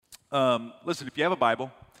Listen, if you have a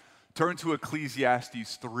Bible, turn to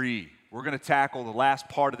Ecclesiastes 3. We're going to tackle the last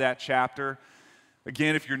part of that chapter.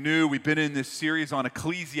 Again, if you're new, we've been in this series on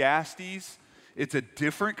Ecclesiastes. It's a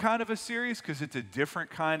different kind of a series because it's a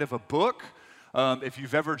different kind of a book. If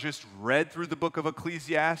you've ever just read through the book of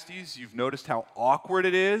Ecclesiastes, you've noticed how awkward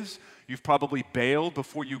it is. You've probably bailed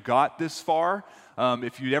before you got this far.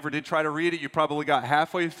 If you ever did try to read it, you probably got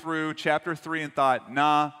halfway through chapter 3 and thought,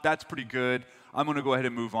 nah, that's pretty good. I'm going to go ahead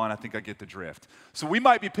and move on. I think I get the drift. So we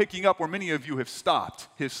might be picking up where many of you have stopped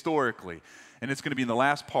historically, and it's going to be in the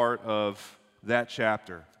last part of that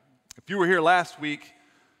chapter. If you were here last week,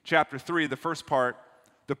 chapter 3, the first part,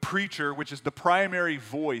 the preacher, which is the primary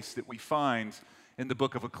voice that we find in the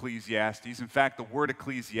book of Ecclesiastes. In fact, the word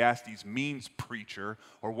Ecclesiastes means preacher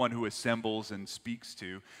or one who assembles and speaks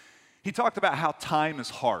to. He talked about how time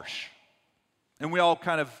is harsh, and we all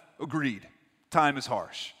kind of agreed, time is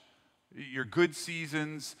harsh. Your good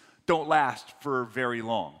seasons don't last for very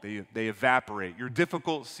long. They evaporate. Your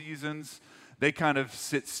difficult seasons, they kind of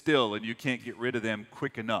sit still and you can't get rid of them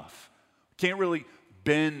quick enough. Can't really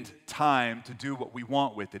bend time to do what we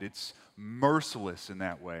want with it. It's merciless in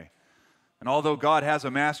that way. And although God has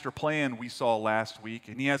a master plan, we saw last week,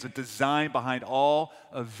 and He has a design behind all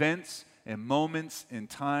events and moments and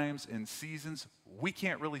times and seasons, we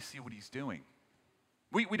can't really see what He's doing.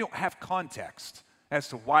 We don't have context as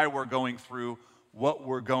to why we're going through what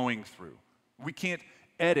we're going through. We can't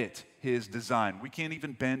edit His design. We can't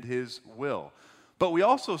even bend His will. But we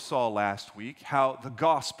also saw last week how the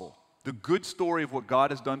gospel, the good story of what God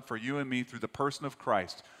has done for you and me through the person of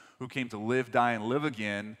Christ, who came to live, die, and live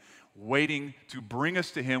again, waiting to bring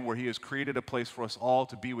us to Him where He has created a place for us all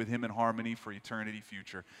to be with Him in harmony for eternity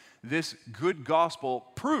future. This good gospel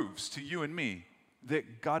proves to you and me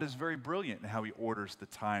that God is very brilliant in how He orders the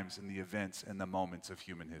times and the events and the moments of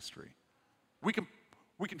human history. We can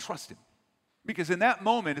trust Him. Because in that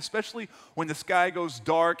moment, especially when the sky goes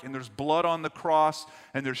dark and there's blood on the cross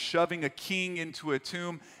and they're shoving a king into a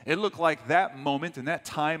tomb, it looked like that moment and that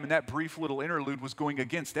time and that brief little interlude was going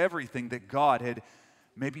against everything that God had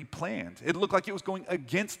maybe planned. It looked like it was going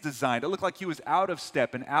against design. It looked like He was out of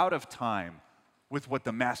step and out of time with what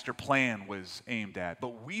the master plan was aimed at.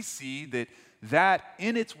 But we see that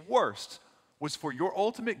in its worst was for your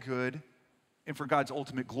ultimate good and for God's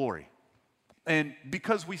ultimate glory. And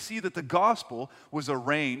because we see that the gospel was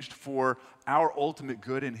arranged for our ultimate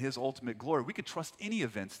good and His ultimate glory, we could trust any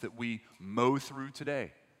events that we mow through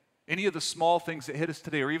today. Any of the small things that hit us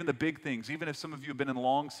today, or even the big things, even if some of you have been in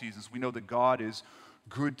long seasons, we know that God is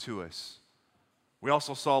good to us. We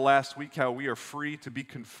also saw last week how we are free to be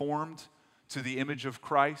conformed to the image of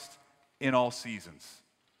Christ in all seasons,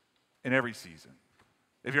 in every season.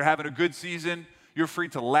 If you're having a good season, you're free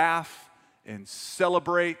to laugh and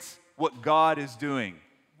celebrate what God is doing.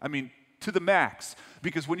 I mean, to the max.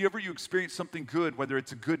 Because whenever you experience something good, whether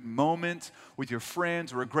it's a good moment with your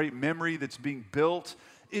friends or a great memory that's being built,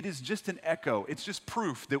 it is just an echo. It's just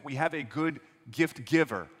proof that we have a good gift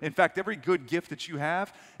giver. In fact, every good gift that you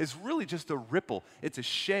have is really just a ripple. It's a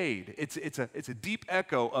shade. It's a deep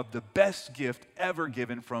echo of the best gift ever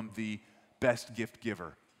given from the best gift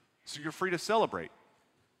giver. So you're free to celebrate.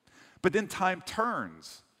 But then time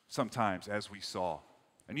turns sometimes, as we saw.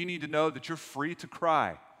 And you need to know that you're free to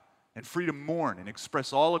cry and free to mourn and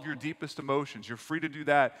express all of your deepest emotions. You're free to do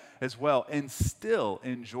that as well and still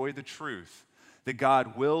enjoy the truth that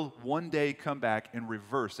God will one day come back and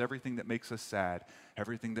reverse everything that makes us sad,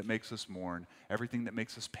 everything that makes us mourn, everything that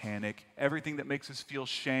makes us panic, everything that makes us feel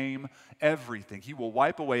shame, everything. He will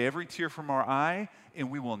wipe away every tear from our eye, and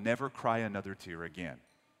we will never cry another tear again,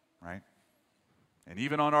 right? And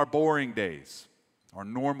even on our boring days, our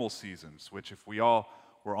normal seasons, which if we all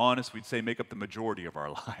were honest, we'd say make up the majority of our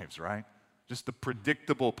lives, right? Just the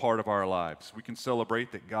predictable part of our lives. We can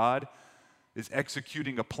celebrate that God is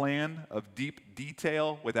executing a plan of deep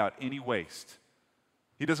detail without any waste.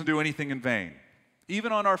 He doesn't do anything in vain.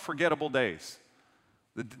 Even on our forgettable days,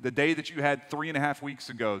 the day that you had 3.5 weeks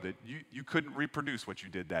ago that you couldn't reproduce what you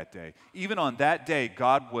did that day. Even on that day,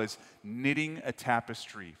 God was knitting a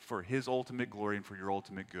tapestry for His ultimate glory and for your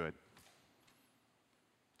ultimate good.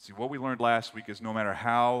 See, what we learned last week is no matter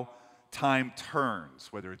how time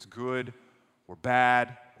turns, whether it's good or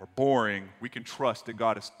bad or boring, we can trust that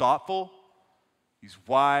God is thoughtful, He's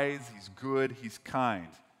wise, He's good, He's kind.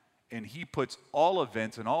 And He puts all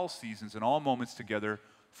events and all seasons and all moments together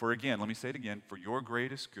for, again, let me say it again, for your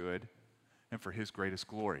greatest good and for His greatest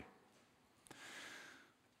glory.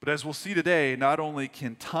 But as we'll see today, not only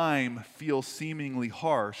can time feel seemingly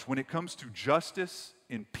harsh, when it comes to justice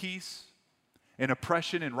and peace and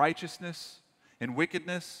oppression and righteousness and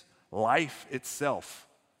wickedness, life itself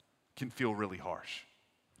can feel really harsh.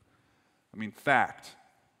 I mean, fact,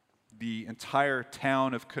 the entire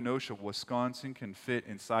town of Kenosha, Wisconsin can fit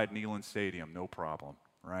inside Neyland Stadium, no problem,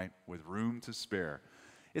 right? With room to spare.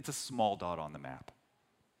 It's a small dot on the map,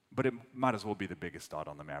 but it might as well be the biggest dot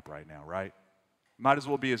on the map right now, right? Might as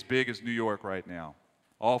well be as big as New York right now,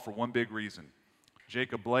 all for one big reason.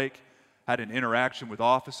 Jacob Blake had an interaction with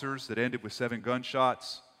officers that ended with 7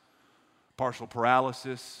 gunshots, partial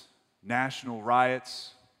paralysis, national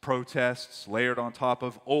riots, protests layered on top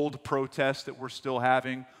of old protests that we're still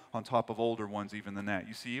having, on top of older ones even than that.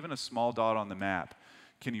 You see, even a small dot on the map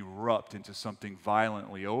can erupt into something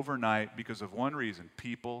violently overnight because of one reason: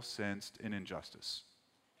 people sensed an injustice.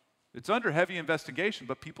 It's under heavy investigation,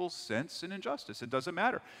 but people sense an injustice. It doesn't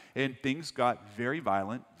matter. And things got very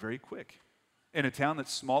violent very quick in a town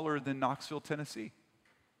that's smaller than Knoxville, Tennessee.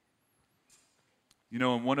 You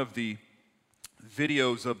know, in one of the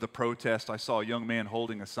videos of the protest, I saw a young man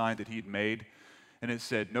holding a sign that he'd made, and it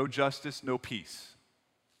said, "No justice, no peace."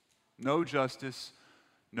 No justice,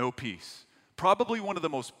 no peace. Probably one of the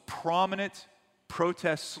most prominent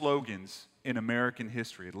protest slogans in American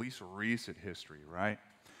history, at least recent history, right?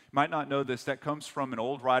 You might not know this. That comes from an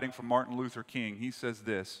old writing from Martin Luther King. He says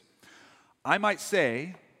this: "I might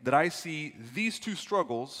say that I see these two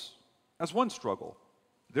struggles as one struggle.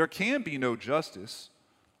 There can be no justice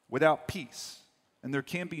without peace, and there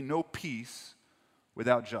can be no peace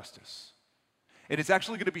without justice." And it's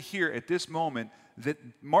actually going to be here at this moment that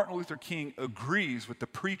Martin Luther King agrees with the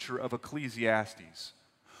preacher of Ecclesiastes.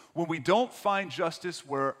 When we don't find justice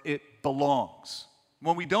where it belongs,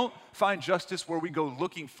 when we don't find justice where we go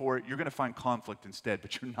looking for it, you're going to find conflict instead,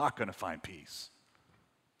 but you're not going to find peace.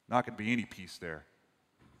 Not going to be any peace there.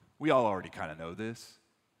 We all already kind of know this.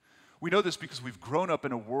 We know this because we've grown up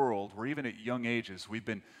in a world where even at young ages, we've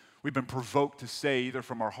been provoked to say, either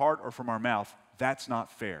from our heart or from our mouth, "That's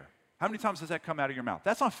not fair." How many times does that come out of your mouth?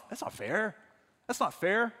 That's not fair. That's not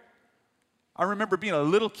fair. I remember being a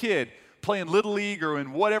little kid playing Little League or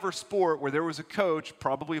in whatever sport where there was a coach,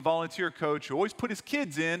 probably a volunteer coach, who always put his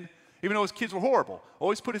kids in, even though his kids were horrible,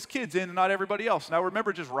 always put his kids in and not everybody else. And I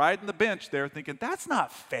remember just riding the bench there thinking, that's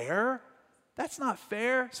not fair. That's not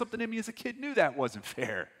fair. Something in me as a kid knew that wasn't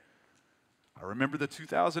fair. I remember the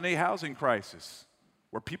 2008 housing crisis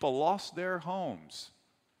where people lost their homes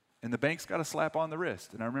and the banks got a slap on the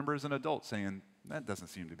wrist. And I remember as an adult saying, that doesn't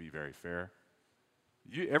seem to be very fair.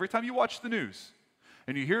 Every time you watch the news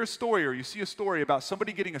and you hear a story or you see a story about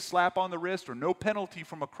somebody getting a slap on the wrist or no penalty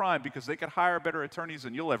from a crime because they could hire better attorneys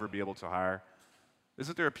than you'll ever be able to hire,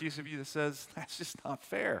 isn't there a piece of you that says, that's just not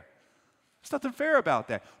fair? There's nothing fair about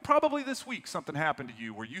that. Probably this week something happened to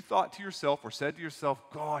you where you thought to yourself or said to yourself,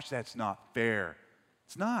 gosh, that's not fair.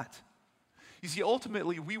 It's not. You see,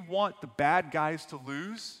 ultimately, we want the bad guys to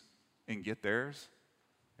lose and get theirs,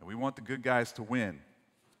 and we want the good guys to win.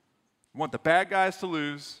 We want the bad guys to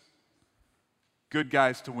lose, good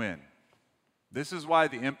guys to win. This is why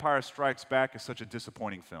The Empire Strikes Back is such a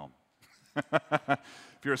disappointing film.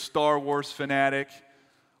 If you're a Star Wars fanatic,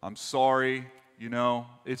 I'm sorry,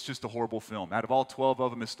 it's just a horrible film. Out of all 12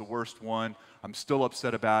 of them, it's the worst one. I'm still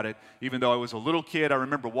upset about it. Even though I was a little kid, I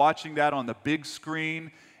remember watching that on the big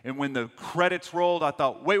screen, and when the credits rolled, I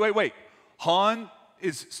thought, wait. Han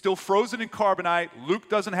is still frozen in carbonite. Luke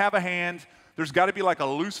doesn't have a hand. There's got to be like a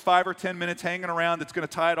loose 5 or 10 minutes hanging around that's going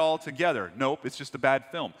to tie it all together. Nope, it's just a bad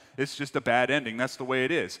film. It's just a bad ending. That's the way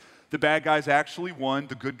it is. The bad guys actually won.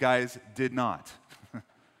 The good guys did not.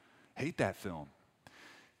 Hate that film.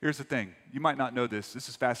 Here's the thing. You might not know this. This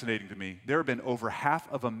is fascinating to me. There have been over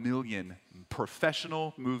 500,000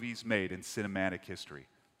 professional movies made in cinematic history.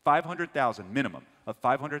 500,000 minimum of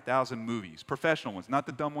 500,000 movies, professional ones, not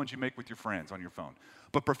the dumb ones you make with your friends on your phone,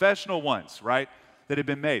 but professional ones, right, that have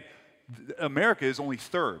been made. America is only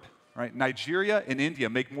third, right? Nigeria and India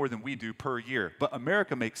make more than we do per year, but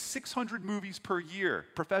America makes 600 movies per year,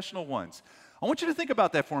 professional ones. I want you to think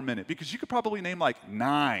about that for a minute because you could probably name like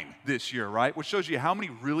 9 this year, right? Which shows you how many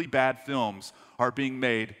really bad films are being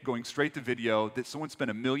made, going straight to video, that someone spent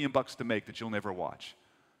 $1 million to make that you'll never watch,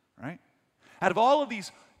 right? Out of all of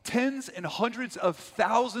these tens and hundreds of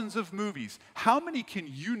thousands of movies, how many can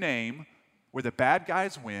you name where the bad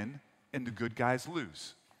guys win and the good guys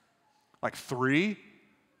lose? Like 3?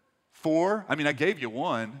 4? I mean, I gave you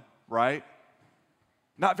one, right?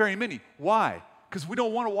 Not very many. Why? Because we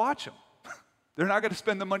don't want to watch them. They're not going to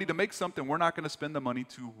spend the money to make something we're not going to spend the money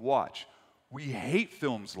to watch. We hate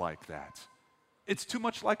films like that. It's too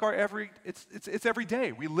much like our it's every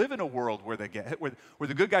day. We live in a world where where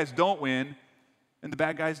the good guys don't win and the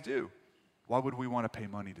bad guys do. Why would we want to pay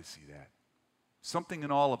money to see that? Something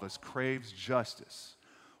in all of us craves justice.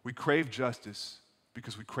 We crave justice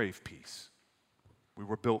because we crave peace. We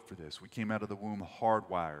were built for this. We came out of the womb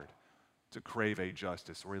hardwired to crave a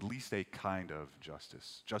justice, or at least a kind of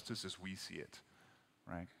justice. Justice as we see it,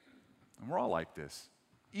 right? And we're all like this.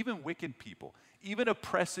 Even wicked people, even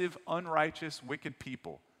oppressive, unrighteous, wicked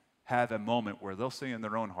people have a moment where they'll say in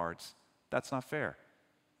their own hearts, that's not fair.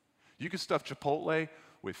 You can stuff Chipotle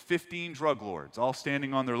with 15 drug lords all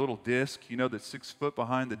standing on their little disc, that's 6 foot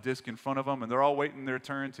behind the disc in front of them, and they're all waiting their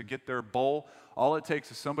turn to get their bowl. All it takes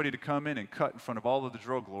is somebody to come in and cut in front of all of the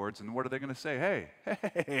drug lords, and what are they going to say?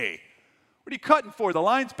 Hey, what are you cutting for? The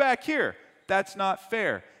line's back here. That's not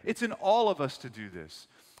fair. It's in all of us to do this.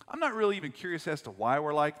 I'm not really even curious as to why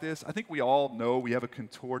we're like this. I think we all know we have a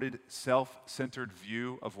contorted, self-centered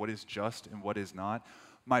view of what is just and what is not.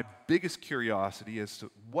 My biggest curiosity is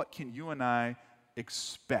to what can you and I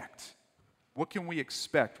expect? What can we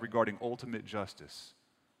expect regarding ultimate justice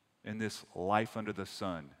in this life under the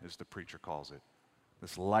sun, as the preacher calls it?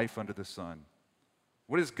 This life under the sun.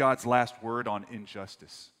 What is God's last word on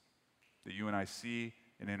injustice that you and I see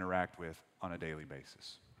and interact with on a daily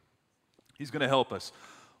basis? He's going to help us.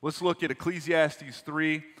 Let's look at Ecclesiastes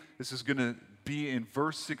 3. This is going to be in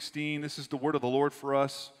verse 16. This is the word of the Lord for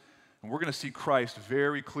us. And we're going to see Christ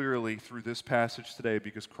very clearly through this passage today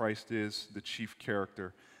because Christ is the chief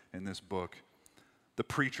character in this book. The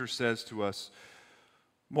preacher says to us,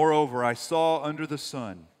 "Moreover, I saw under the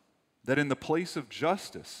sun that in the place of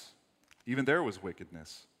justice, even there was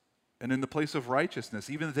wickedness, and in the place of righteousness,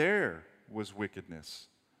 even there was wickedness.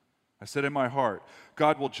 I said in my heart,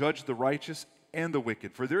 God will judge the righteous and the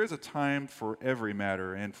wicked, for there is a time for every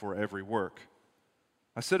matter and for every work.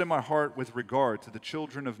 I said in my heart with regard to the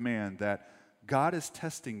children of man that God is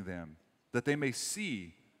testing them, that they may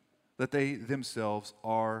see that they themselves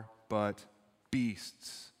are but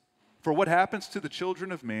beasts. For what happens to the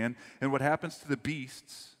children of man and what happens to the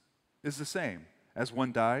beasts is the same. As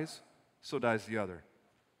one dies, so dies the other.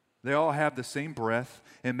 They all have the same breath,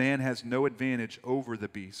 and man has no advantage over the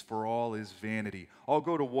beasts, for all is vanity. All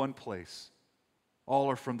go to one place.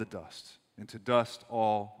 All are from the dust, and to dust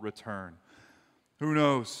all return. Who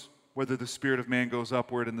knows whether the spirit of man goes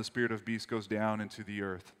upward and the spirit of beast goes down into the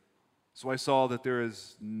earth? So I saw that there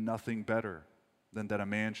is nothing better than that a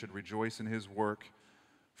man should rejoice in his work,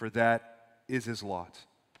 for that is his lot.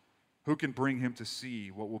 Who can bring him to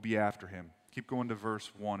see what will be after him?" Keep going to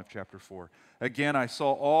verse 1 of chapter 4. "Again, I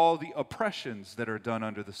saw all the oppressions that are done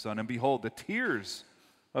under the sun, and behold, the tears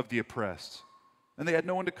of the oppressed, and they had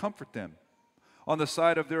no one to comfort them. On the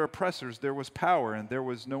side of their oppressors there was power, and there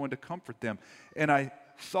was no one to comfort them. And I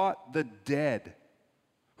thought the dead,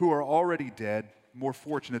 who are already dead, more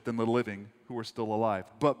fortunate than the living, who are still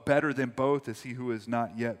alive. But better than both is he who has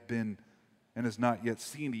not yet been and has not yet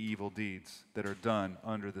seen the evil deeds that are done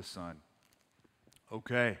under the sun."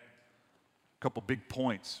 Okay, a couple big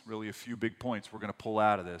points, really a few big points we're going to pull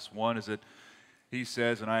out of this. One is that he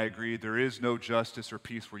says, and I agree, there is no justice or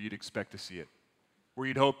peace where you'd expect to see it, where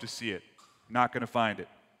you'd hope to see it. Not going to find it.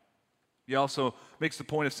 He also makes the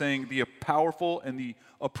point of saying the powerful and the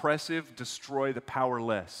oppressive destroy the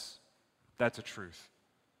powerless. That's a truth.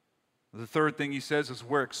 The third thing he says is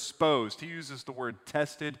we're exposed. He uses the word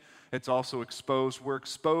tested. It's also exposed. We're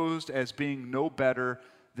exposed as being no better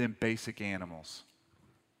than basic animals.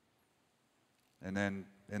 And then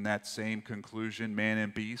in that same conclusion, man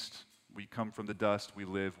and beast, we come from the dust, we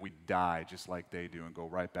live, we die just like they do and go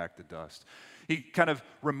right back to dust. He kind of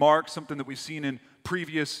remarks something that we've seen in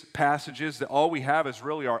previous passages, that all we have is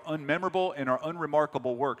really our unmemorable and our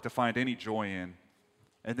unremarkable work to find any joy in.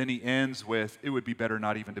 And then he ends with, it would be better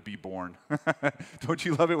not even to be born. Don't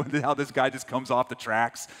you love it how this guy just comes off the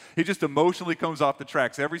tracks? He just emotionally comes off the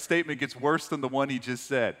tracks. Every statement gets worse than the one he just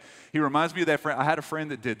said. He reminds me of that friend. I had a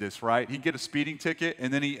friend that did this, right? He'd get a speeding ticket,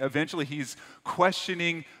 and then he's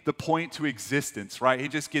questioning the point to existence, right?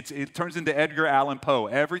 It turns into Edgar Allan Poe.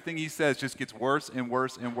 Everything he says just gets worse and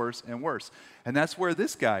worse and worse and worse. And that's where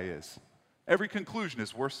this guy is. Every conclusion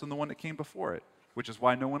is worse than the one that came before it. Which is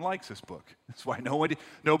why no one likes this book. That's why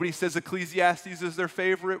nobody says Ecclesiastes is their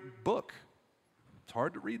favorite book. It's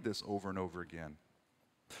hard to read this over and over again.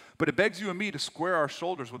 But it begs you and me to square our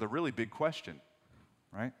shoulders with a really big question,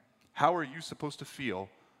 right? How are you supposed to feel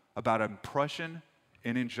about oppression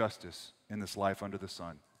and injustice in this life under the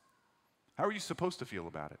sun? How are you supposed to feel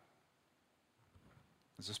about it?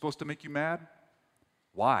 Is it supposed to make you mad?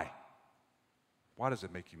 Why? Why does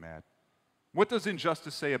it make you mad? What does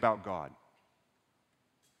injustice say about God?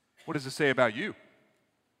 What does it say about you?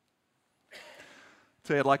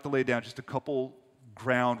 Today, I'd like to lay down just a couple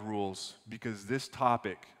ground rules because this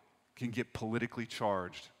topic can get politically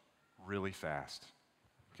charged really fast,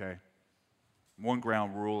 okay? One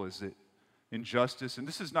ground rule is that injustice, and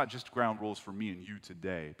this is not just ground rules for me and you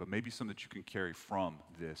today, but maybe some that you can carry from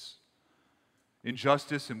this.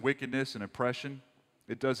 Injustice and wickedness and oppression,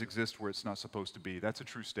 it does exist where it's not supposed to be. That's a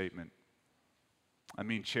true statement. I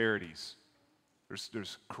mean, charities.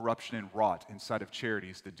 There's corruption and rot inside of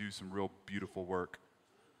charities that do some real beautiful work,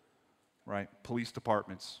 right? Police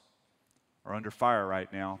departments are under fire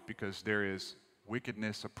right now because there is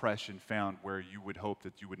wickedness, oppression found where you would hope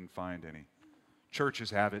that you wouldn't find any.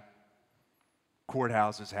 Churches have it.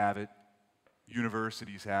 Courthouses have it.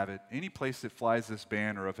 Universities have it. Any place that flies this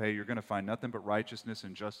banner of, hey, you're going to find nothing but righteousness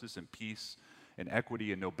and justice and peace and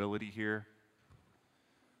equity and nobility here,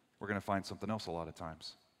 we're going to find something else a lot of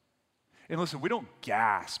times. And listen, we don't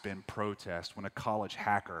gasp in protest when a college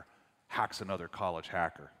hacker hacks another college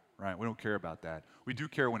hacker, right? We don't care about that. We do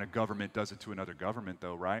care when a government does it to another government,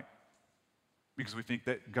 though, right? Because we think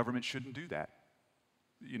that government shouldn't do that.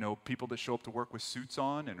 You know, people that show up to work with suits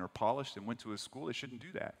on and are polished and went to a school, they shouldn't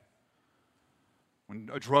do that. When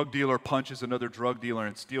a drug dealer punches another drug dealer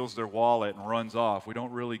and steals their wallet and runs off, we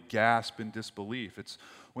don't really gasp in disbelief. It's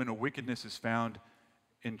when a wickedness is found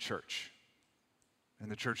in church, in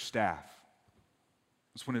the church staff.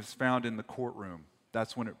 It's when it's found in the courtroom.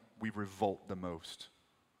 That's when we revolt the most.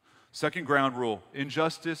 Second ground rule,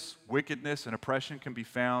 injustice, wickedness, and oppression can be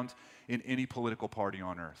found in any political party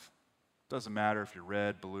on earth. Doesn't matter if you're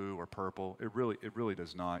red, blue, or purple. It really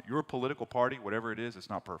does not. Your political party, whatever it is, it's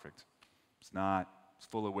not perfect. It's not. It's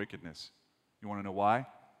full of wickedness. You want to know why?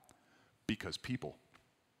 Because people.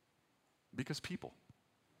 Because people.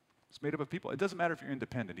 It's made up of people. It doesn't matter if you're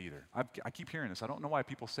independent either. I keep hearing this. I don't know why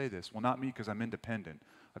people say this. Well, not me because I'm independent.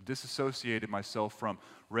 I've disassociated myself from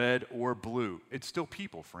red or blue. It's still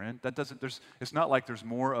people, friend. It's not like there's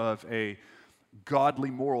more of a godly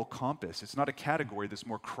moral compass. It's not a category that's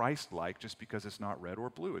more Christ-like just because it's not red or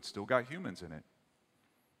blue. It's still got humans in it.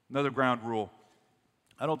 Another ground rule.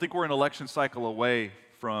 I don't think we're an election cycle away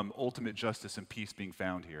from ultimate justice and peace being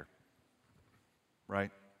found here.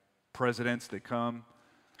 Right? Presidents, they come.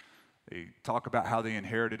 They talk about how they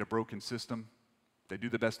inherited a broken system. They do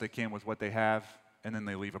the best they can with what they have, and then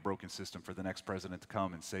they leave a broken system for the next president to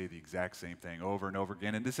come and say the exact same thing over and over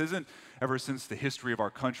again. And this isn't ever since the history of our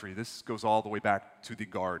country. This goes all the way back to the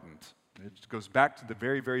garden. It goes back to the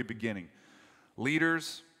very, very beginning.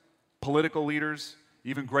 Leaders, political leaders,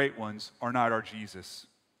 even great ones, are not our Jesus.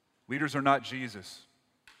 Leaders are not Jesus.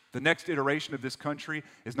 The next iteration of this country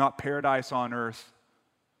is not paradise on earth.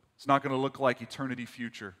 It's not going to look like eternity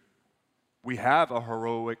future. We have a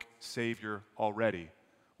heroic Savior already.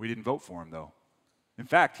 We didn't vote for him, though. In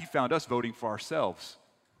fact, he found us voting for ourselves.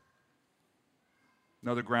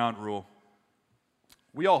 Another ground rule.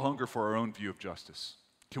 We all hunger for our own view of justice.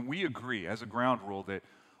 Can we agree, as a ground rule, that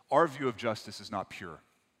our view of justice is not pure?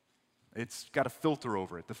 It's got a filter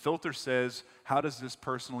over it. The filter says, how does this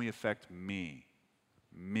personally affect me?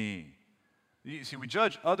 Me. You see, we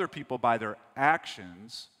judge other people by their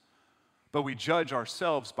actions, but we judge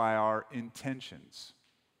ourselves by our intentions.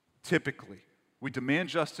 Typically, we demand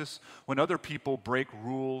justice when other people break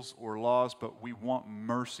rules or laws, but we want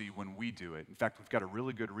mercy when we do it. In fact, we've got a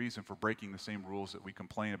really good reason for breaking the same rules that we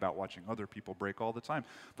complain about watching other people break all the time.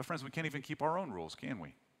 But friends, we can't even keep our own rules, can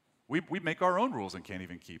we? We make our own rules and can't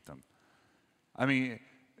even keep them. I mean,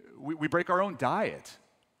 we break our own diet.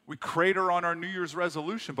 We crater on our New Year's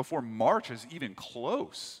resolution before March is even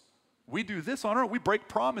close. We do this on our own. We break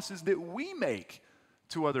promises that we make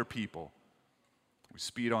to other people. We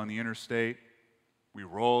speed on the interstate. We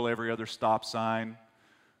roll every other stop sign.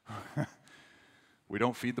 We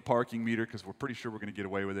don't feed the parking meter because we're pretty sure we're going to get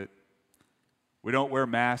away with it. We don't wear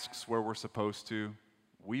masks where we're supposed to.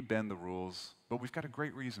 We bend the rules, but we've got a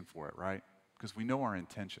great reason for it, right? Because we know our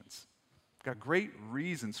intentions. We've got great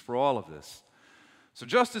reasons for all of this. So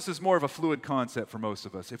justice is more of a fluid concept for most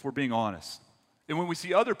of us, if we're being honest. And when we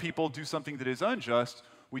see other people do something that is unjust,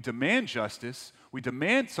 we demand justice, we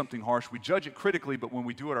demand something harsh, we judge it critically, but when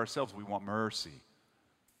we do it ourselves, we want mercy.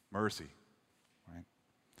 Mercy, right?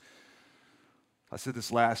 I said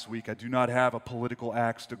this last week, I do not have a political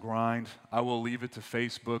axe to grind. I will leave it to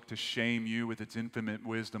Facebook to shame you with its infinite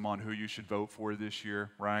wisdom on who you should vote for this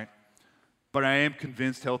year, right? But I am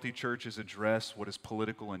convinced healthy churches address what is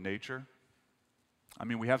political in nature. I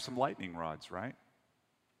mean, we have some lightning rods, right?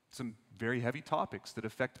 Some very heavy topics that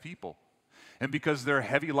affect people. And because they're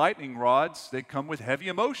heavy lightning rods, they come with heavy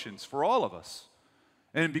emotions for all of us.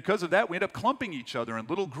 And because of that, we end up clumping each other in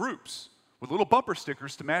little groups with little bumper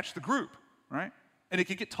stickers to match the group, right? And it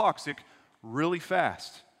can get toxic really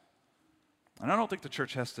fast. And I don't think the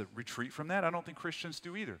church has to retreat from that. I don't think Christians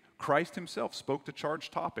do either. Christ himself spoke to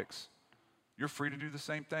charged topics. You're free to do the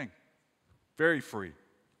same thing. Very free.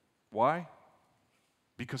 Why?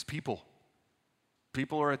 Because people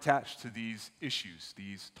are attached to these issues,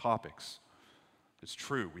 these topics. It's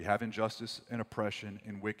true. We have injustice and oppression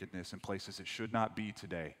and wickedness in places it should not be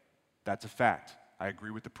today. That's a fact. I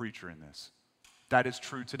agree with the preacher in this. That is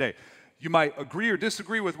true today. You might agree or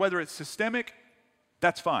disagree with whether it's systemic.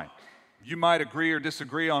 That's fine. You might agree or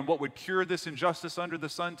disagree on what would cure this injustice under the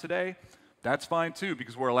sun today. That's fine too,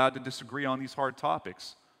 because we're allowed to disagree on these hard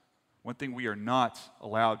topics. One thing we are not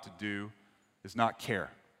allowed to do is not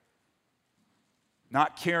care.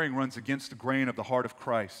 Not caring runs against the grain of the heart of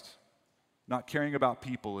Christ. Not caring about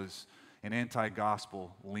people is an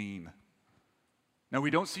anti-gospel lean. Now,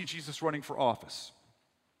 we don't see Jesus running for office,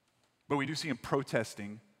 but we do see him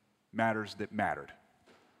protesting matters that mattered.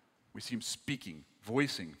 We see him speaking,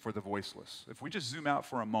 voicing for the voiceless. If we just zoom out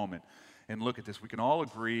for a moment and look at this, we can all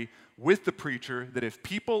agree with the preacher that if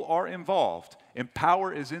people are involved and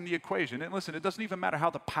power is in the equation, and listen, it doesn't even matter how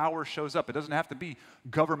the power shows up. It doesn't have to be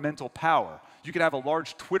governmental power. You could have a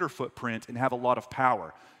large Twitter footprint and have a lot of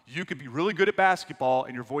power. You could be really good at basketball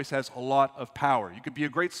and your voice has a lot of power. You could be a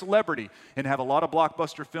great celebrity and have a lot of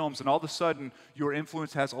blockbuster films, and all of a sudden your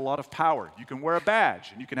influence has a lot of power. You can wear a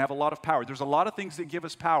badge and you can have a lot of power. There's a lot of things that give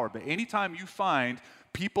us power, but anytime you find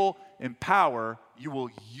people in power, you will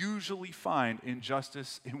usually find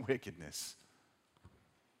injustice and wickedness.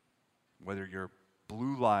 Whether your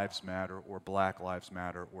blue lives matter or black lives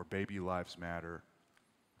matter or baby lives matter,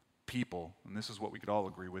 people, and this is what we could all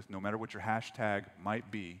agree with, no matter what your hashtag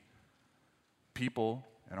might be, people,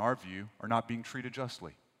 in our view, are not being treated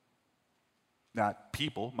justly. Not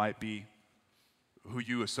people might be who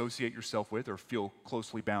you associate yourself with or feel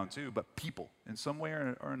closely bound to, but people, in some way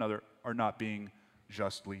or another, are not being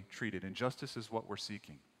justly treated. And justice is what we're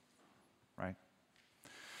seeking, right?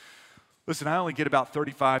 Listen, I only get about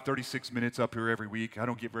 35, 36 minutes up here every week. I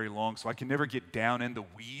don't get very long, so I can never get down in the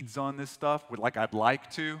weeds on this stuff like I'd like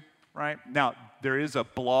to, right? Now, there is a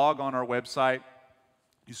blog on our website.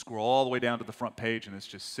 You scroll all the way down to the front page, and it's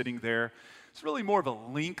just sitting there. It's really more of a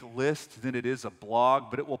link list than it is a blog,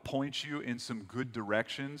 but it will point you in some good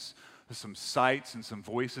directions, some sites and some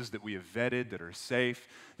voices that we have vetted that are safe,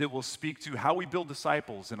 that will speak to how we build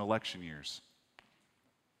disciples in election years.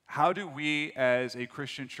 How do we as a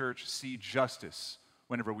Christian church see justice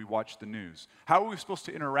whenever we watch the news? How are we supposed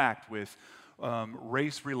to interact with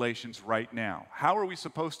race relations right now? How are we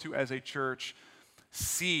supposed to, as a church,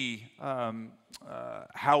 see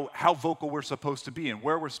how vocal we're supposed to be and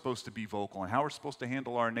where we're supposed to be vocal and how we're supposed to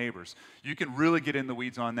handle our neighbors? You can really get in the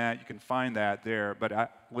weeds on that. You can find that there.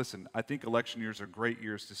 But listen, I think election years are great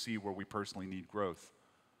years to see where we personally need growth.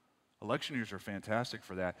 Election years are fantastic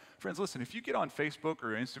for that. Friends, listen, if you get on Facebook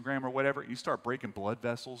or Instagram or whatever, and you start breaking blood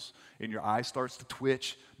vessels and your eye starts to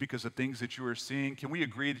twitch because of things that you are seeing, can we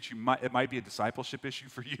agree that it might be a discipleship issue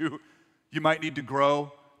for you? You might need to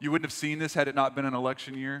grow. You wouldn't have seen this had it not been an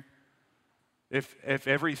election year. If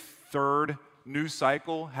every third news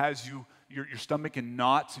cycle has your stomach in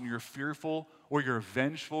knots and you're fearful or you're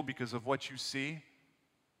vengeful because of what you see,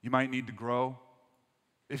 you might need to grow.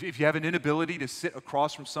 If you have an inability to sit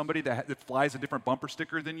across from somebody that flies a different bumper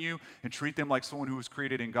sticker than you and treat them like someone who was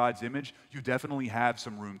created in God's image, you definitely have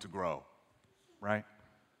some room to grow, right?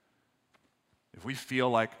 If we feel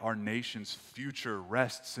like our nation's future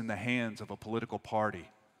rests in the hands of a political party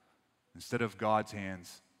instead of God's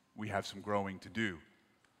hands, we have some growing to do.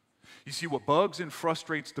 You see, what bugs and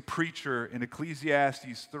frustrates the preacher in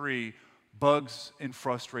Ecclesiastes 3 bugs and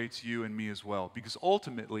frustrates you and me as well, because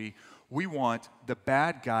ultimately we want the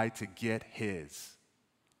bad guy to get his.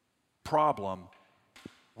 Problem,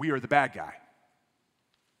 we are the bad guy.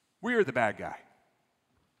 We are the bad guy.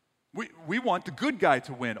 We want the good guy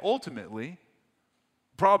to win, ultimately.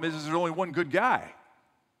 Problem is there's only one good guy,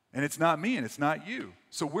 and it's not me and it's not you.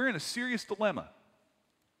 So we're in a serious dilemma.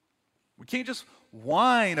 We can't just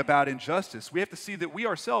whine about injustice. We have to see that we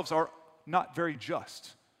ourselves are not very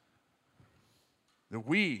just, that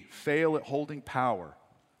we fail at holding power.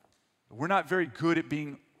 We're not very good at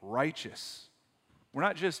being righteous. We're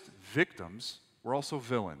not just victims, we're also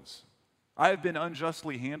villains. I have been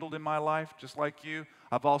unjustly handled in my life, just like you.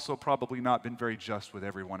 I've also probably not been very just with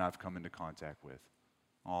everyone I've come into contact with,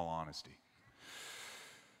 in all honesty.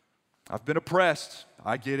 I've been oppressed.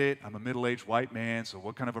 I get it. I'm a middle-aged white man, so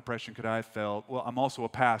what kind of oppression could I have felt? Well, I'm also a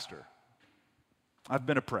pastor. I've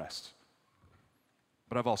been oppressed,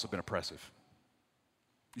 but I've also been oppressive.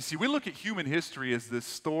 You see, we look at human history as this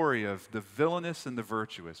story of the villainous and the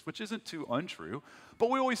virtuous, which isn't too untrue, but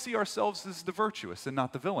we always see ourselves as the virtuous and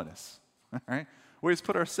not the villainous, right? We always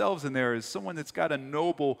put ourselves in there as someone that's got a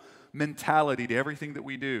noble mentality to everything that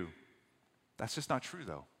we do. That's just not true,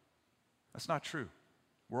 though. That's not true.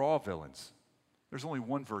 We're all villains. There's only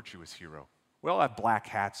one virtuous hero. We all have black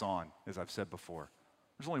hats on, as I've said before.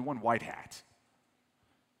 There's only one white hat.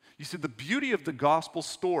 You see, the beauty of the gospel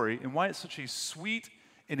story and why it's such a sweet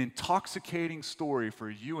and intoxicating story for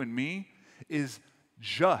you and me is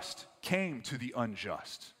just came to the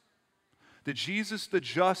unjust. That Jesus, the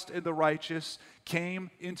just and the righteous,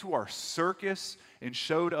 came into our circus and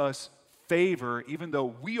showed us favor, even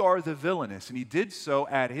though we are the villainous. And he did so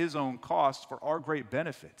at his own cost for our great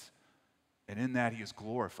benefit. And in that, he is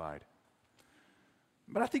glorified.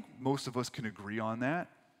 But I think most of us can agree on that.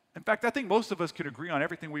 In fact, I think most of us can agree on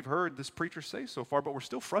everything we've heard this preacher say so far, but we're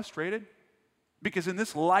still frustrated. Because in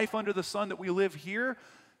this life under the sun that we live here,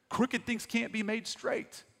 crooked things can't be made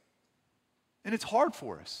straight. And it's hard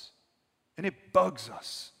for us. And it bugs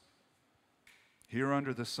us. Here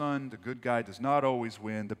under the sun, the good guy does not always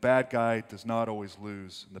win, the bad guy does not always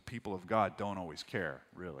lose, and the people of God don't always care,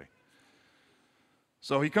 really.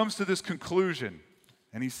 So he comes to this conclusion,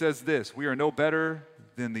 and he says this: we are no better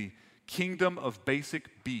than the kingdom of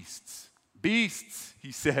basic beasts. Beasts,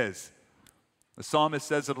 he says. The psalmist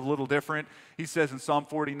says it a little different. He says in Psalm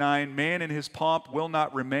 49, man in his pomp will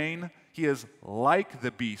not remain. He is like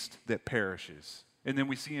the beast that perishes. And then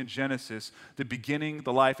we see in Genesis the beginning,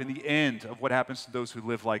 the life, and the end of what happens to those who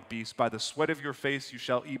live like beasts. By the sweat of your face you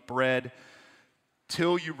shall eat bread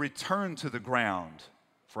till you return to the ground.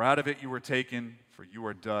 For out of it you were taken, for you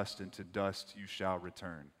are dust, and to dust you shall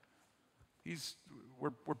return.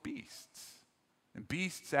 We're beasts. And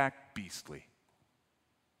beasts act beastly.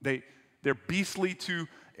 They're beastly to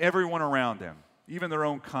everyone around them, even their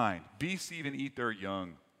own kind. Beasts even eat their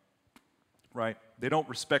young, right? They don't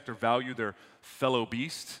respect or value their fellow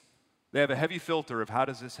beast. They have a heavy filter of how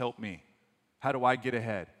does this help me? How do I get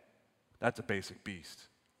ahead? That's a basic beast.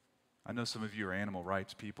 I know some of you are animal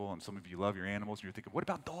rights people, and some of you love your animals, and you're thinking, what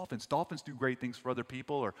about dolphins? Dolphins do great things for other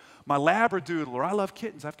people, or my Labradoodle, or I love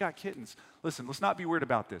kittens, I've got kittens. Listen, let's not be weird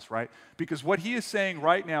about this, right? Because what he is saying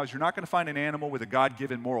right now is you're not going to find an animal with a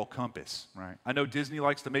God-given moral compass, right? I know Disney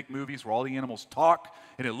likes to make movies where all the animals talk,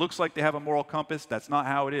 and it looks like they have a moral compass. That's not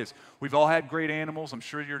how it is. We've all had great animals. I'm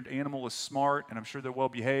sure your animal is smart, and I'm sure they're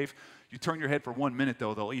well-behaved. You turn your head for 1 minute,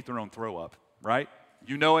 though, they'll eat their own throw up, right?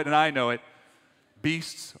 You know it, and I know it.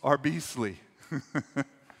 Beasts are beastly.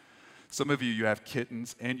 Some of you have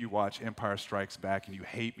kittens and you watch Empire Strikes Back and you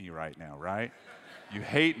hate me right now, right? You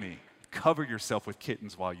hate me. Cover yourself with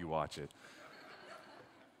kittens while you watch it.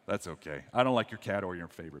 That's okay. I don't like your cat or your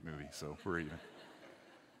favorite movie, so we're even.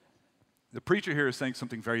 The preacher here is saying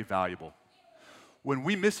something very valuable. When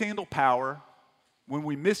we mishandle power, when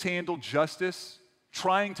we mishandle justice,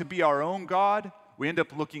 trying to be our own God, we end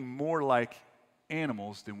up looking more like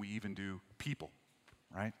animals than we even do people.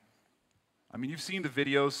 Right? I mean, you've seen the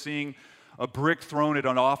videos, seeing a brick thrown at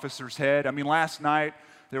an officer's head. I mean, last night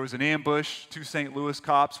there was an ambush. 2 St. Louis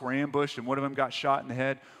cops were ambushed, and one of them got shot in the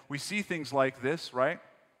head. We see things like this, right?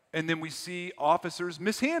 And then we see officers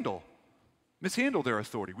mishandle their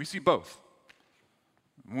authority. We see both.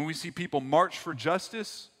 When we see people march for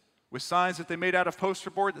justice with signs that they made out of poster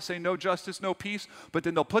board that say no justice, no peace, but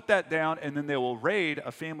then they'll put that down and then they will raid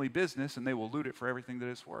a family business and they will loot it for everything that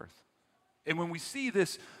it's worth. And when we see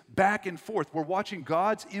this back and forth, we're watching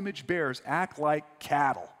God's image bearers act like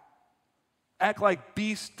cattle, act like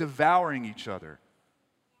beasts devouring each other.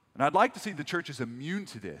 And I'd like to see the church is immune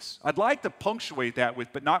to this. I'd like to punctuate that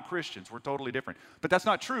with, but not Christians. We're totally different. But that's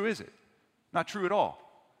not true, is it? Not true at all.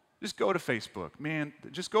 Just go to Facebook. Man,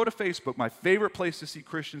 just go to Facebook, my favorite place to see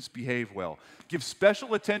Christians behave well. Give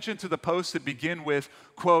special attention to the posts that begin with,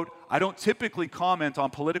 quote, I don't typically comment on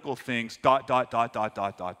political things, ...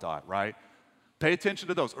 right? Pay attention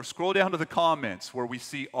to those. Or scroll down to the comments where we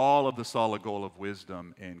see all of the solid gold of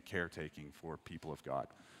wisdom and caretaking for people of God.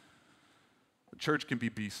 The church can be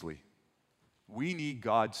beastly. We need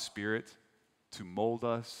God's Spirit to mold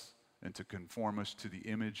us and to conform us to the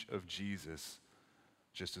image of Jesus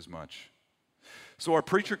just as much. So our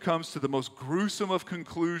preacher comes to the most gruesome of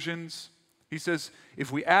conclusions. He says,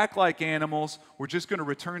 if we act like animals, we're just going to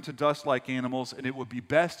return to dust like animals, and it would be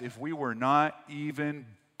best if we were not even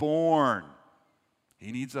born.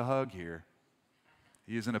 He needs a hug here.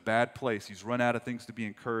 He is in a bad place. He's run out of things to be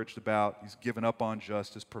encouraged about. He's given up on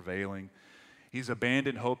justice prevailing. He's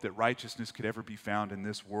abandoned hope that righteousness could ever be found in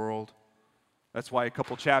this world. That's why a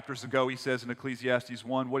couple chapters ago he says in Ecclesiastes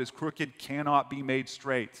 1, what is crooked cannot be made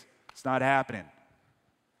straight. It's not happening.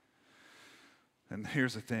 And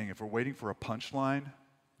here's the thing, if we're waiting for a punchline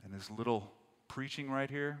in this little preaching right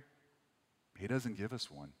here, he doesn't give us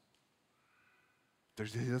one.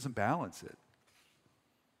 He doesn't balance it.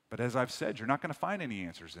 But as I've said, you're not going to find any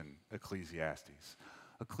answers in Ecclesiastes.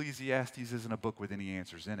 Ecclesiastes isn't a book with any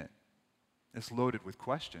answers in it. It's loaded with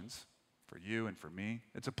questions for you and for me.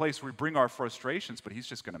 It's a place where we bring our frustrations, but he's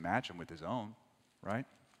just going to match them with his own, right?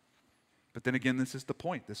 But then again, this is the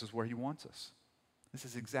point. This is where he wants us. This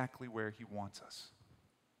is exactly where he wants us.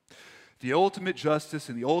 The ultimate justice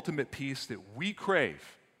and the ultimate peace that we crave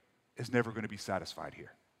is never going to be satisfied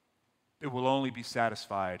here. It will only be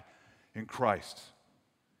satisfied in Christ.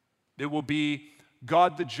 It will be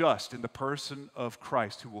God the just in the person of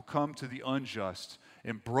Christ who will come to the unjust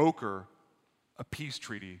and broker a peace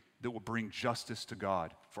treaty that will bring justice to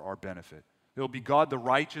God for our benefit. It will be God the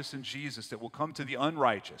righteous in Jesus that will come to the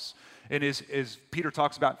unrighteous. And as Peter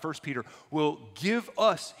talks about in 1 Peter, will give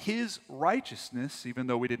us his righteousness, even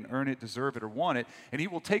though we didn't earn it, deserve it, or want it. And he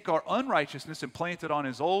will take our unrighteousness and plant it on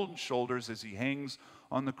his own shoulders as he hangs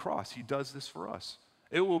on the cross. He does this for us.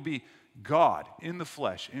 It will be God in the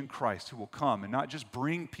flesh, in Christ, who will come and not just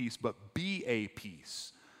bring peace, but be a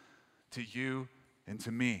peace to you and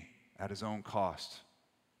to me at his own cost.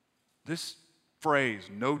 This phrase,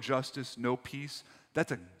 no justice, no peace,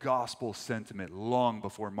 that's a gospel sentiment long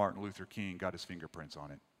before Martin Luther King got his fingerprints on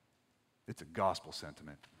it. It's a gospel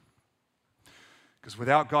sentiment. Because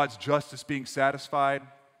without God's justice being satisfied,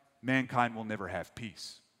 mankind will never have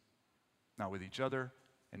peace. Not with each other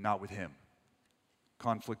and not with him.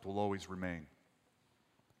 Conflict will always remain.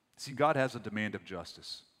 See, God has a demand of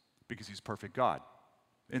justice because he's perfect God.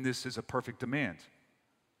 And this is a perfect demand,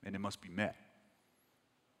 and it must be met.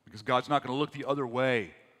 Because God's not going to look the other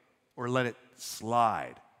way or let it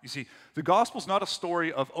slide. You see, the gospel's not a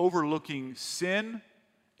story of overlooking sin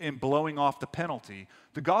and blowing off the penalty.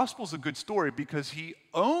 The gospel's a good story because he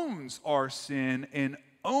owns our sin and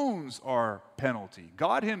owns our penalty.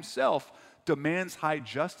 God himself demands high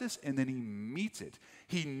justice and then he meets it.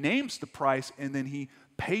 He names the price and then he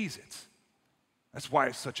pays it. That's why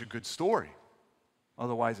it's such a good story.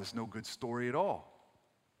 Otherwise, it's no good story at all.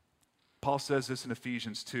 Paul says this in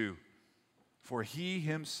Ephesians 2, for he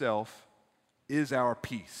himself is our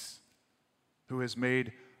peace, who has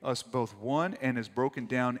made us both one and has broken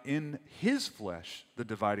down in his flesh the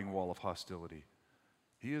dividing wall of hostility.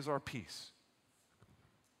 He is our peace.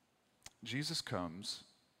 Jesus comes,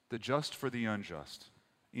 the just for the unjust,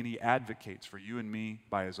 and he advocates for you and me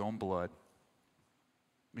by his own blood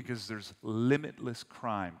because there's limitless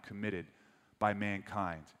crime committed by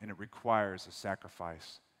mankind, and it requires a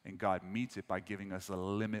sacrifice. And God meets it by giving us a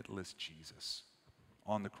limitless Jesus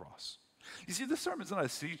on the cross. You see, this sermon's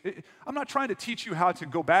not I'm not trying to teach you how to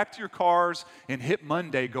go back to your cars and hit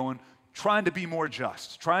Monday trying to be more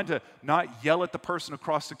just, trying to not yell at the person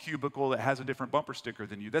across the cubicle that has a different bumper sticker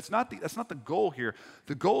than you. That's not the goal here.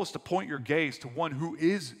 The goal is to point your gaze to one who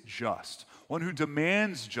is just, one who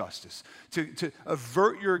demands justice, to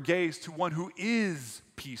avert your gaze to one who is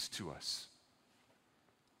peace to us.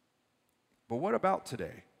 But what about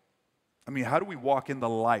today? I mean, how do we walk in the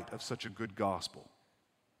light of such a good gospel,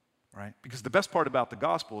 right? Because the best part about the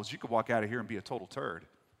gospel is you could walk out of here and be a total turd.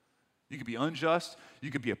 You could be unjust,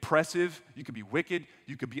 you could be oppressive, you could be wicked,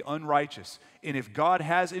 you could be unrighteous. And if God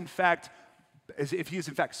has in fact, if he has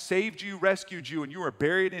in fact saved you, rescued you, and you are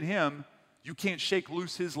buried in him, you can't shake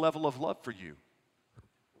loose his level of love for you.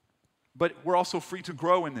 But we're also free to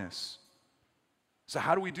grow in this. So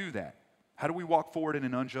how do we do that? How do we walk forward in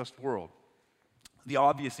an unjust world? The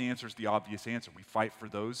obvious answer is the obvious answer. We fight for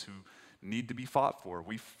those who need to be fought for.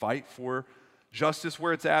 We fight for justice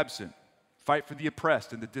where it's absent. Fight for the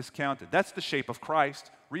oppressed and the discounted. That's the shape of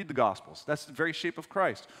Christ. Read the Gospels. That's the very shape of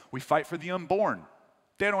Christ. We fight for the unborn.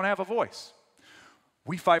 They don't have a voice.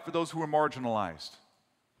 We fight for those who are marginalized,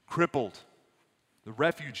 crippled, the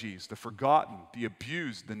refugees, the forgotten, the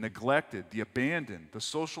abused, the neglected, the abandoned, the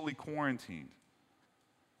socially quarantined.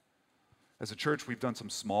 As a church, we've done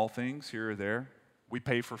some small things here or there. We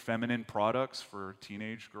pay for feminine products for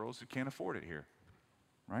teenage girls who can't afford it here,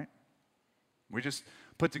 right? We just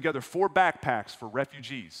put together 4 backpacks for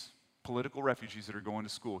refugees, political refugees that are going to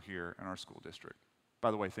school here in our school district. By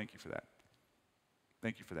the way, thank you for that.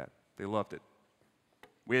 Thank you for that. They loved it.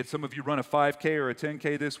 We had some of you run a 5K or a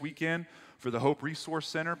 10K this weekend for the Hope Resource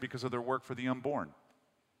Center because of their work for the unborn.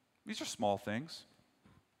 These are small things.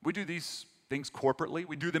 We do these things corporately.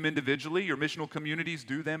 We do them individually. Your missional communities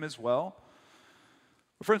do them as well.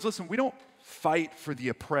 But friends, listen, we don't fight for the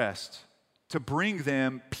oppressed to bring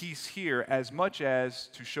them peace here as much as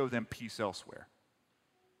to show them peace elsewhere.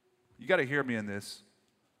 You got to hear me in this.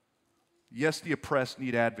 Yes, the oppressed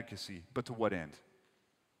need advocacy, but to what end?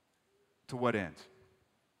 To what end?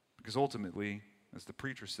 Because ultimately, as the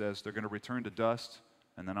preacher says, they're going to return to dust,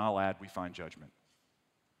 and then I'll add, we find judgment.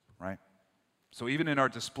 Right? So even in our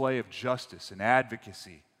display of justice and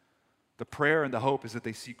advocacy, the prayer and the hope is that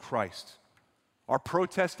they see Christ, Our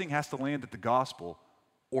protesting has to land at the gospel,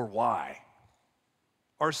 or why?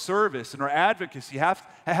 Our service and our advocacy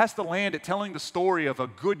has to land at telling the story of a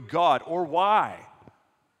good God, or why?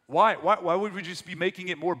 Why would we just be making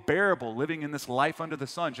it more bearable, living in this life under the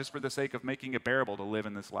sun, just for the sake of making it bearable to live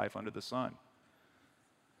in this life under the sun?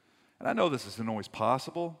 And I know this isn't always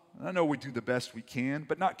possible, and I know we do the best we can,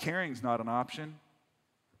 but not caring is not an option.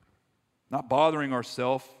 Not bothering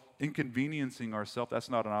ourselves, inconveniencing ourselves, that's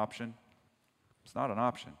not an option. It's not an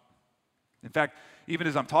option. In fact, even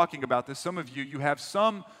as I'm talking about this, some of you have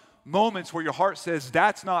some moments where your heart says,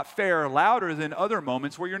 that's not fair, louder than other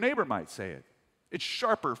moments where your neighbor might say it. It's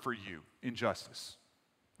sharper for you in justice.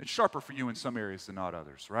 It's sharper for you in some areas than not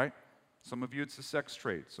others, right? Some of you it's the sex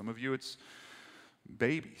trade. Some of you it's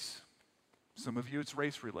babies. Some of you it's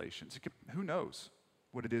race relations. Who knows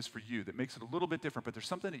what it is for you that makes it a little bit different, but there's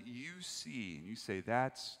something that you see and you say,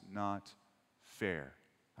 that's not fair.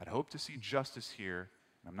 I'd hope to see justice here,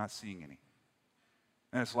 and I'm not seeing any.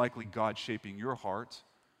 And it's likely God shaping your heart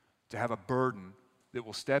to have a burden that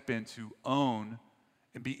will step in to own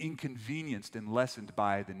and be inconvenienced and lessened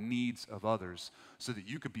by the needs of others so that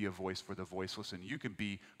you could be a voice for the voiceless and you can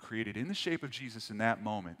be created in the shape of Jesus in that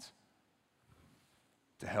moment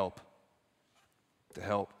to help. To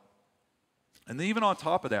help. And then even on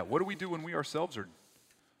top of that, what do we do when we ourselves are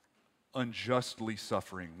unjustly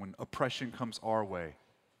suffering, when oppression comes our way?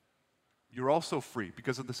 You're also free,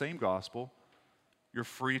 because of the same gospel, you're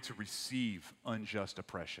free to receive unjust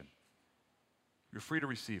oppression. You're free to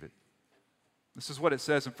receive it. This is what it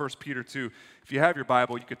says in 1 Peter 2. If you have your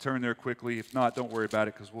Bible, you could turn there quickly. If not, don't worry about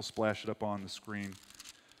it because we'll splash it up on the screen.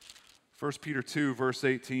 1 Peter 2, verse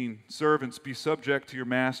 18, servants, be subject to your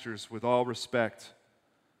masters with all respect,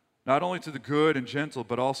 not only to the good and gentle,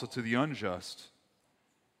 but also to the unjust.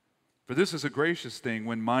 For this is a gracious thing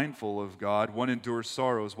when mindful of God, one endures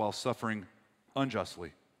sorrows while suffering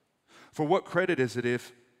unjustly. For what credit is it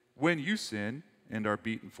if, when you sin and are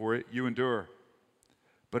beaten for it, you endure?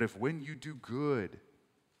 But if when you do good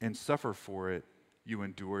and suffer for it, you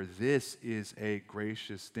endure, this is a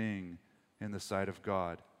gracious thing in the sight of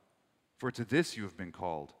God. For to this you have been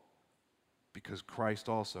called, because Christ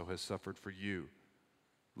also has suffered for you,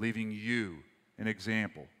 leaving you an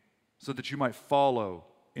example, so that you might follow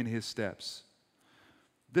in his steps.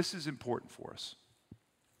 This is important for us,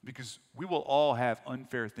 because we will all have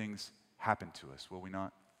unfair things happen to us, will we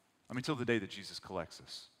not? I mean, till the day that Jesus collects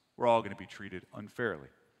us, we're all going to be treated unfairly.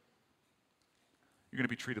 You're going to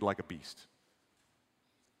be treated like a beast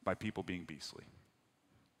by people being beastly.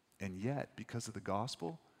 And yet, because of the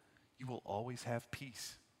gospel, you will always have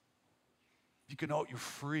peace. You're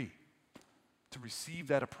free to receive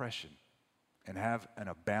that oppression and have an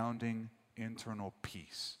abounding internal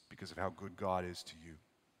peace because of how good God is to you.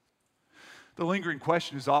 The lingering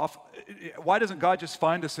question is why doesn't God just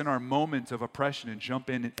find us in our moment of oppression and jump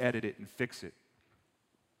in and edit it and fix it?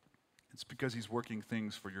 It's because he's working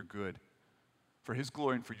things for your good, for his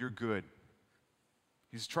glory and for your good.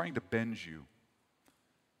 He's trying to bend you,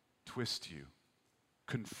 twist you,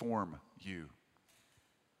 conform you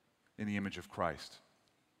in the image of Christ.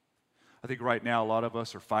 I think right now a lot of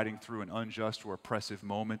us are fighting through an unjust or oppressive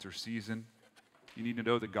moment or season. You need to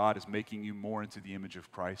know that God is making you more into the image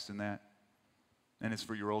of Christ in that. And it's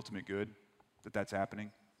for your ultimate good that that's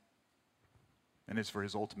happening. And it's for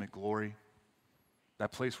his ultimate glory.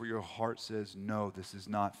 That place where your heart says, no, this is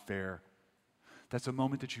not fair. That's a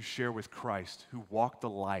moment that you share with Christ, who walked the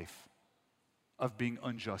life of being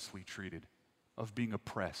unjustly treated, of being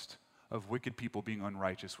oppressed, of wicked people being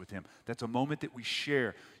unrighteous with him. That's a moment that we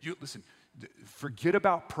share. Listen, forget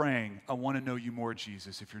about praying, I want to know you more,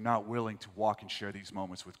 Jesus, if you're not willing to walk and share these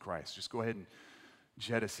moments with Christ. Just go ahead and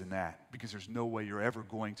jettison that, because there's no way you're ever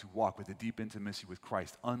going to walk with a deep intimacy with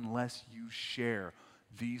Christ unless you share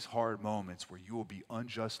these hard moments where you will be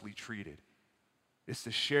unjustly treated. It's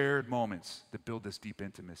the shared moments that build this deep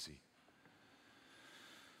intimacy.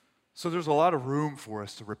 So there's a lot of room for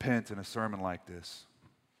us to repent in a sermon like this.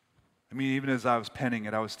 I mean, even as I was penning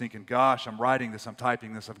it, I was thinking, gosh, I'm writing this, I'm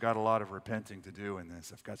typing this, I've got a lot of repenting to do in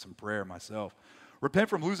this. I've got some prayer myself. Repent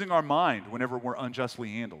from losing our mind whenever we're unjustly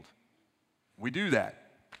handled. We do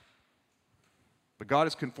that. But God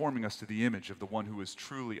is conforming us to the image of the one who was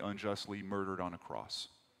truly unjustly murdered on a cross.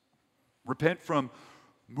 Repent from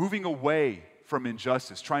moving away from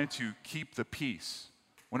injustice, trying to keep the peace,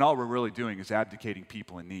 when all we're really doing is abdicating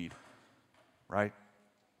people in need, right?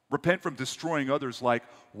 Repent from destroying others like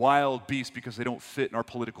wild beasts because they don't fit in our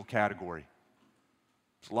political category.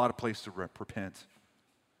 There's a lot of place to repent.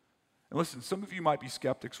 And listen, some of you might be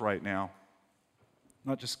skeptics right now.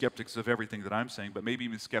 Not just skeptics of everything that I'm saying, but maybe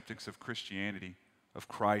even skeptics of Christianity, of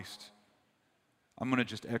Christ. I'm going to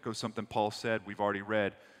just echo something Paul said, we've already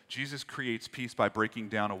read. Jesus creates peace by breaking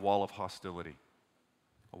down a wall of hostility.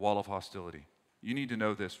 A wall of hostility. You need to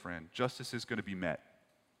know this, friend. Justice is going to be met.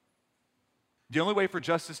 The only way for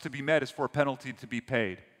justice to be met is for a penalty to be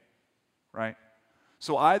paid, right?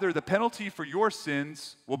 So either the penalty for your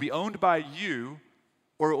sins will be owned by you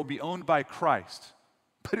or it will be owned by Christ.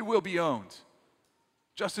 But it will be owned.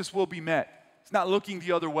 Justice will be met. It's not looking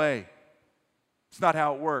the other way. It's not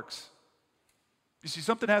how it works. You see,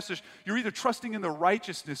 something has to, you're either trusting in the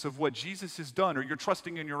righteousness of what Jesus has done or you're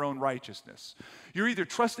trusting in your own righteousness. You're either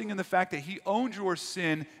trusting in the fact that he owned your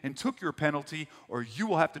sin and took your penalty, or you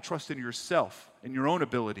will have to trust in yourself and your own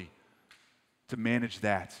ability to manage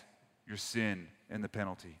that, your sin and the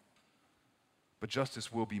penalty. But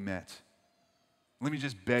justice will be met. Let me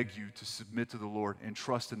just beg you to submit to the Lord and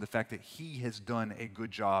trust in the fact that he has done a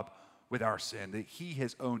good job with our sin, that he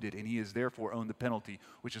has owned it and he has therefore owned the penalty,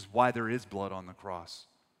 which is why there is blood on the cross.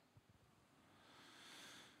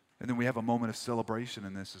 And then we have a moment of celebration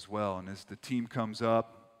in this as well. And as the team comes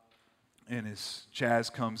up and as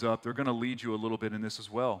Chaz comes up, they're going to lead you a little bit in this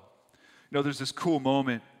as well. You know, there's this cool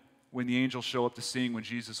moment when the angels show up to sing when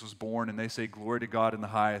Jesus was born and they say, "Glory to God in the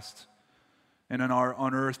highest, and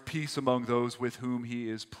on earth peace among those with whom he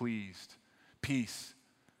is pleased." Peace.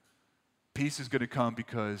 Peace is going to come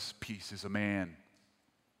because peace is a man.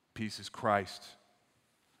 Peace is Christ.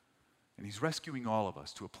 And he's rescuing all of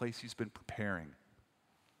us to a place he's been preparing.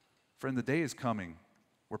 Friend, the day is coming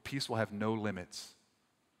where peace will have no limits.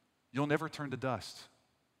 You'll never turn to dust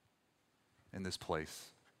in this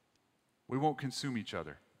place. We won't consume each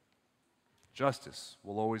other. Justice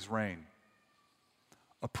will always reign.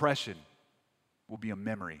 Oppression will be a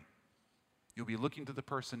memory. You'll be looking to the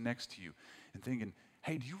person next to you and thinking,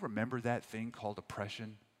 "Hey, do you remember that thing called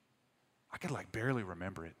oppression? I could barely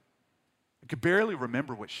remember it. I could barely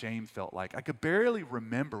remember what shame felt like. I could barely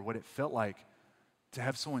remember what it felt like to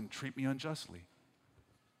have someone treat me unjustly.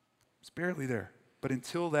 It's barely there." But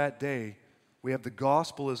until that day, we have the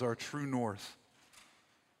gospel as our true north.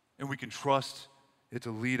 And we can trust it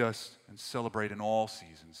to lead us and celebrate in all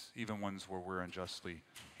seasons, even ones where we're unjustly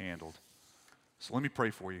handled. So let me pray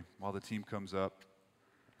for you while the team comes up.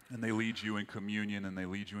 And they lead you in communion, and they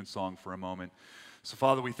lead you in song for a moment. So,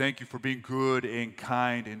 Father, we thank you for being good and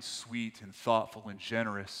kind and sweet and thoughtful and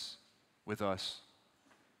generous with us.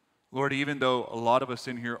 Lord, even though a lot of us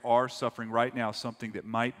in here are suffering right now something that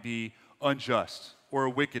might be unjust or a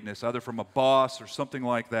wickedness, either from a boss or something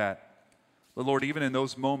like that, but Lord, even in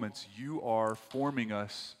those moments, you are forming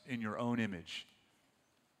us in your own image.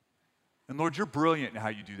 And Lord, you're brilliant in how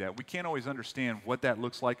you do that. We can't always understand what that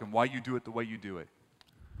looks like and why you do it the way you do it.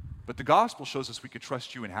 But the gospel shows us we could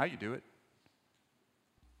trust you in how you do it.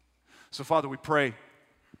 So, Father, we pray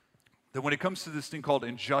that when it comes to this thing called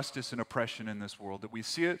injustice and oppression in this world, that we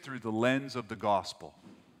see it through the lens of the gospel.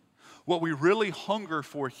 What we really hunger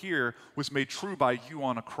for here was made true by you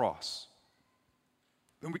on a cross.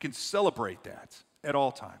 And we can celebrate that at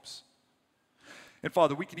all times. And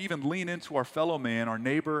Father, we can even lean into our fellow man, our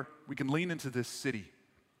neighbor. We can lean into this city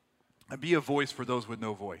and be a voice for those with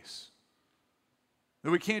no voice. That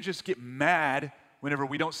we can't just get mad whenever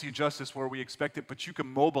we don't see justice where we expect it, but you can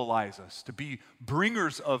mobilize us to be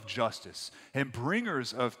bringers of justice and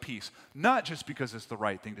bringers of peace, not just because it's the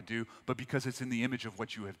right thing to do, but because it's in the image of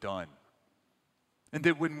what you have done. And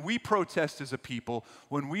that when we protest as a people,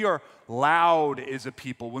 when we are loud as a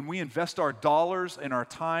people, when we invest our dollars and our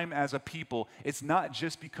time as a people, it's not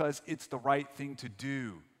just because it's the right thing to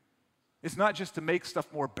do. It's not just to make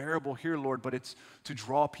stuff more bearable here, Lord, but it's to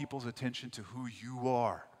draw people's attention to who you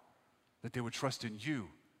are, that they would trust in you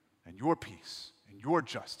and your peace and your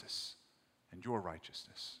justice and your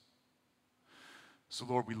righteousness. So,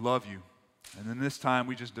 Lord, we love you. And then this time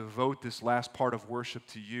we just devote this last part of worship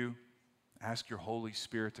to you. Ask your Holy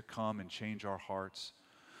Spirit to come and change our hearts.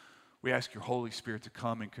 We ask your Holy Spirit to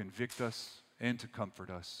come and convict us and to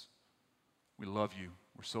comfort us. We love you.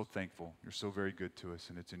 We're so thankful. You're so very good to us,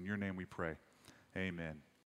 and it's in your name we pray. Amen.